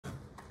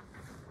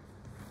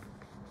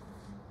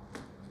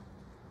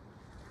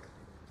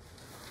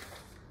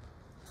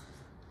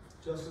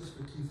Justice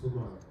for Keith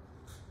Lamar.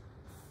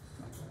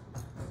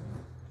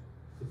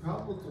 The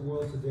problem with the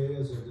world today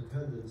is our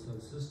dependence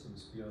on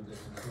systems beyond their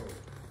control.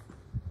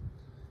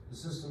 The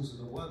systems of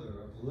the weather,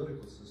 our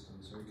political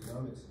systems, our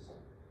economic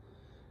systems.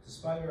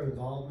 Despite our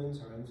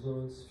involvement, our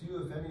influence, few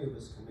if any of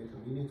us can make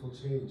a meaningful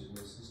change in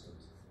those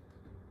systems.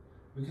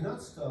 We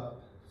cannot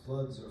stop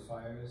floods or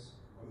fires,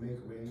 or make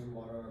rain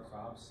water our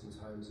crops in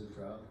times of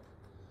drought.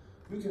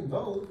 We can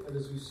vote, but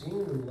as we've seen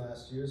in the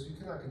last years, we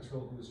cannot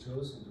control who is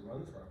chosen to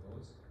run for our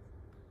votes.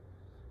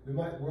 We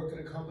might work at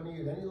a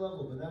company at any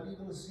level, but not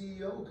even the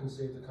CEO can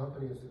save the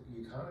company if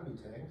the economy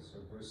tanks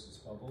or bursts its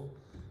bubble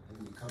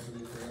and the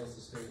company fails to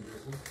stay in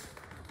business.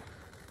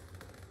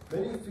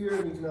 Many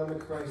fear an economic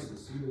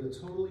crisis, even a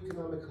total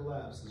economic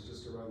collapse is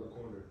just around the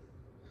corner.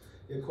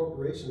 Yet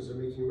corporations are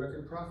making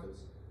record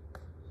profits.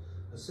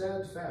 A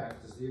sad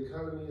fact is the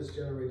economy is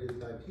generated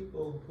by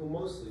people who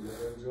mostly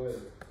never enjoy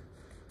it.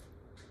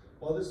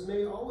 While this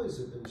may always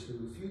have been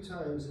true, few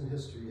times in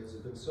history has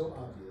it been so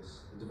obvious,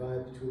 the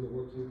divide between the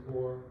working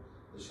poor,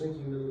 the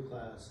shrinking middle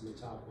class, and the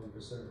top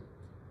 1%.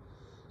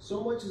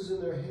 So much is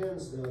in their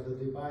hands now that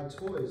they buy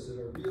toys that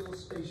are real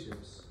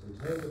spaceships and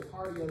plan to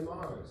party on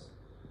Mars.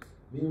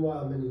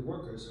 Meanwhile, many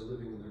workers are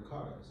living in their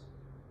cars.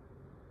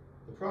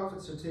 The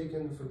profits are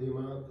taken for the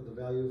amount of the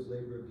value of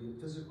labor, be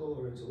it physical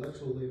or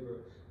intellectual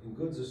labor, in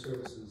goods or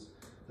services,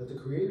 that the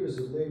creators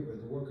of labor,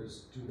 the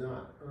workers, do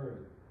not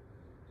earn.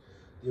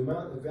 The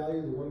amount of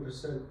value the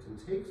 1% can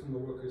take from the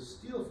workers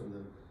steal from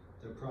them,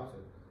 their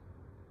profit.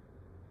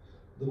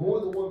 The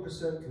more the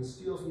 1% can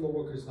steal from the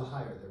workers, the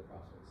higher their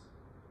profits.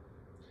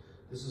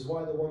 This is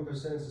why the 1%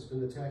 has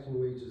been attacking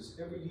wages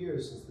every year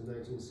since the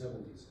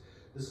 1970s.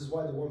 This is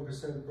why the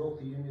 1%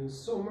 broke the unions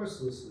so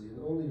mercilessly, and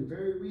only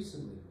very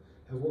recently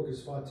have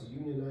workers fought to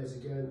unionize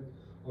again,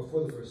 or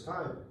for the first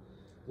time,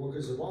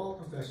 workers of all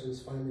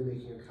professions finally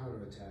making a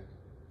counterattack.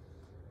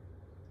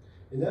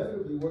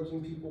 Inevitably,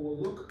 working people will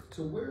look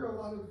to where a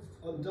lot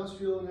of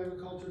industrial and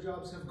agricultural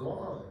jobs have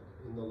gone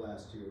in the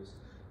last years.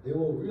 They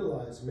will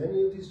realize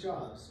many of these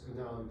jobs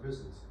are now in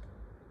prisons.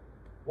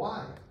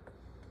 Why?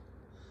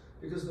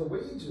 Because the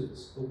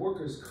wages the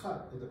workers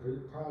cut of the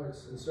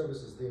products and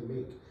services they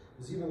make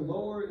is even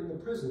lower in the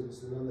prisons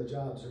than on the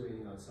jobs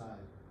remaining outside.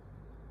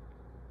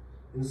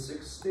 In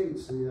 6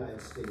 states in the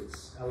United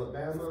States,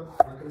 Alabama,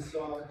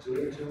 Arkansas,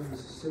 Georgia,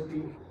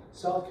 Mississippi,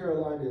 South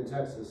Carolina, and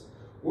Texas,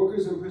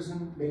 workers in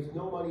prison make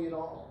no money at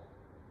all.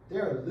 They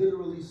are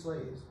literally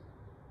slaves.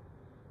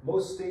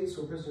 Most states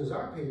where prisoners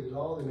are paid at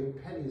all, they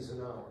make pennies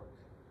an hour.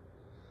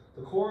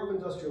 The core of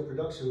industrial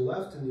production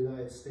left in the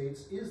United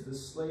States is the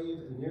slave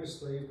and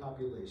near-slave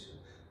population.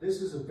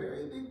 This is a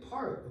very big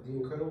part of the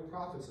incredible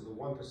profits of the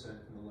 1%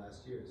 in the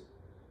last years.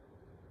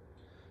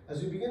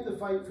 As we begin to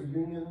fight for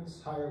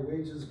unions, higher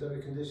wages, better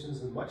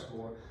conditions, and much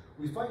more,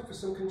 we fight for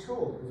some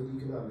control over the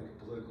economic and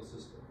political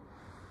system.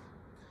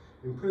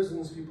 In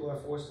prisons, people are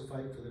forced to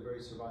fight for their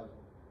very survival.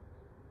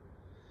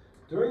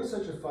 During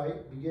such a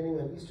fight, beginning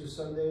on Easter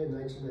Sunday in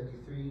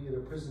 1993 in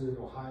a prison in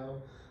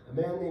Ohio, a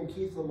man named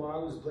Keith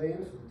Lamar was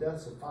blamed for the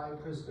deaths of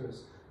 5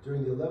 prisoners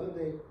during the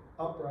 11-day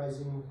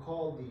uprising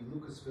called the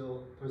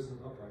Lucasville Prison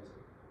Uprising.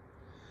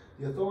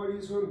 The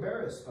authorities were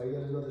embarrassed by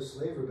yet another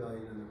slave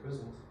rebellion in their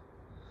prisons,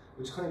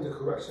 which claimed a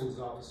corrections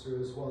officer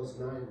as well as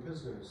 9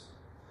 prisoners.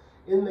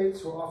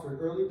 Inmates were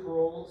offered early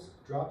paroles,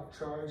 dropped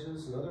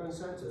charges, and other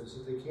incentives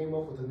if they came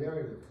up with a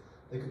narrative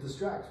that could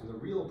distract from the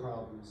real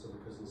problems of the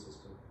prison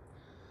system.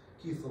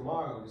 Keith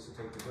Lamar was to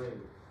take the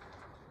blame.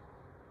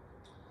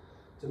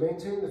 To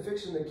maintain the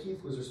fiction that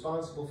Keith was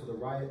responsible for the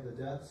riot and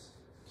the deaths,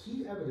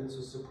 key evidence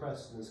was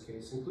suppressed in this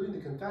case, including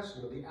the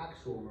confession of the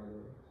actual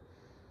murderer.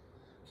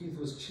 Keith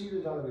was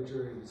cheated out of a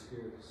jury of his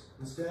peers.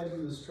 Instead, he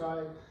was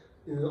tried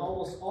in an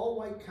almost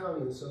all-white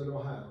county in southern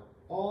Ohio.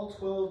 All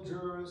 12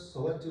 jurors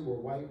selected were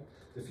white.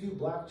 The few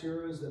black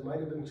jurors that might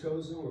have been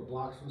chosen were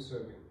blocked from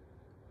serving.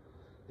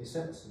 They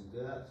sentenced him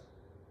to death.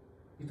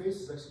 He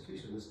faces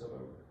execution this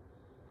November.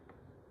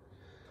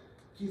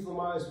 Keith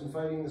Lamar has been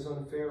fighting this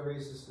unfair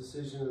racist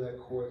decision of that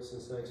court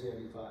since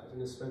 1995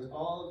 and has spent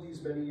all of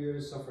these many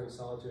years suffering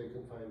solitary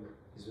confinement.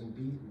 He's been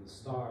beaten,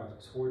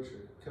 starved,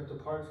 tortured, kept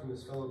apart from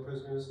his fellow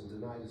prisoners, and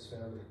denied his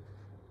family.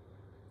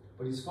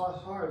 But he's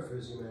fought hard for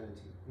his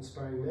humanity,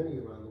 inspiring many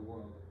around the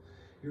world.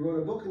 He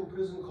wrote a book in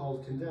prison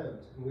called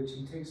Condemned, in which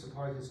he takes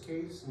apart his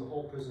case and the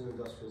whole prison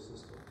industrial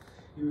system.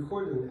 He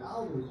recorded an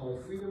album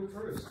called Freedom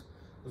First,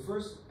 the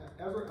first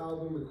ever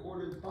album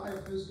recorded by a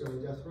prisoner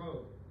on death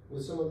row,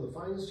 with some of the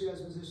finest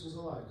jazz musicians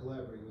alive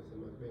collaborating with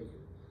him on making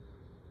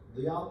it.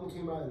 The album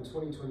came out in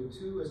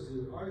 2022, as did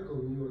an article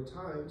in the New York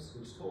Times,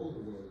 which told the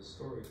world his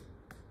story.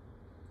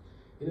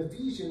 In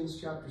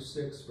Ephesians chapter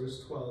 6,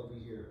 verse 12, we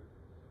hear,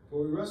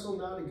 "For we wrestle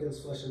not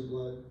against flesh and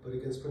blood, but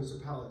against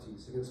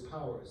principalities, against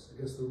powers,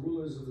 against the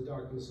rulers of the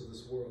darkness of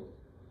this world,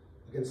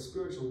 against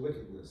spiritual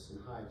wickedness in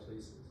high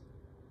places."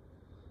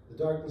 The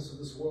darkness of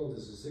this world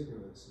is its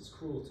ignorance, its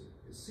cruelty,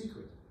 its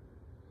secret,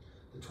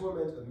 the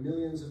torment of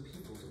millions of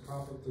people to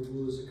prop up the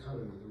rulers'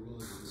 economy, the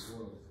rulers of this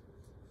world.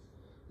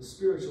 The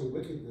spiritual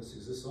wickedness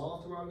exists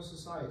all throughout our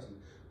society,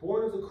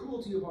 born of the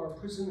cruelty of our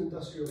prison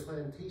industrial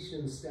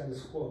plantation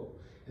status quo,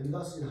 and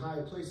thus in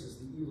high places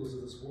the evils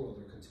of this world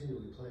are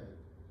continually planned.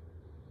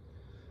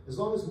 As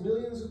long as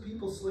millions of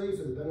people slave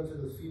for the benefit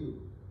of the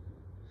few,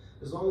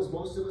 as long as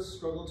most of us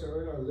struggle to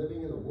earn our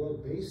living in a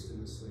world based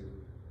in this slavery,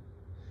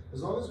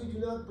 as long as we do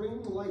not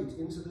bring light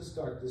into this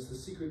darkness, the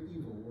secret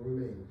evil will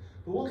remain.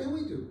 But what can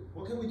we do?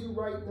 What can we do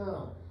right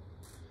now?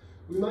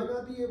 We might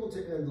not be able to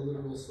end the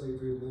literal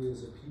slavery of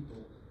millions of people,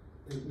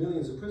 and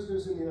millions of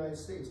prisoners in the United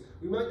States.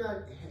 We might not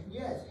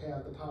yet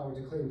have the power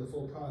to claim the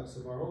full products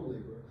of our own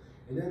labor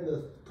and end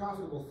the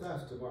profitable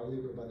theft of our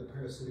labor by the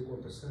parasitic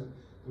 1%,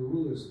 the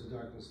rulers of the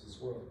darkness of this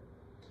world.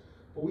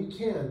 But we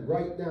can,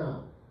 right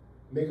now,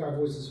 make our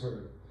voices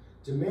heard.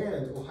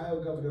 Demand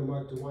Ohio Governor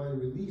Mark DeWine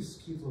release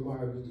Keith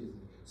Lamar immediately.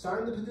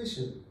 Sign the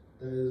petition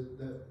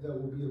that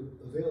will be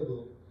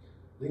available,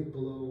 link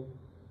below,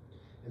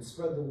 and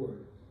spread the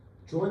word.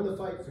 Join the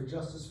fight for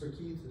justice for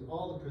Keith and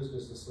all the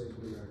prisoners enslaved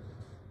in America.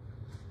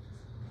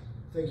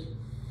 Thank you.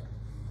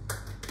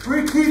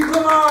 Free Keith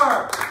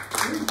Lamar!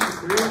 Free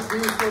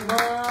Keith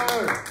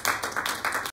Lamar!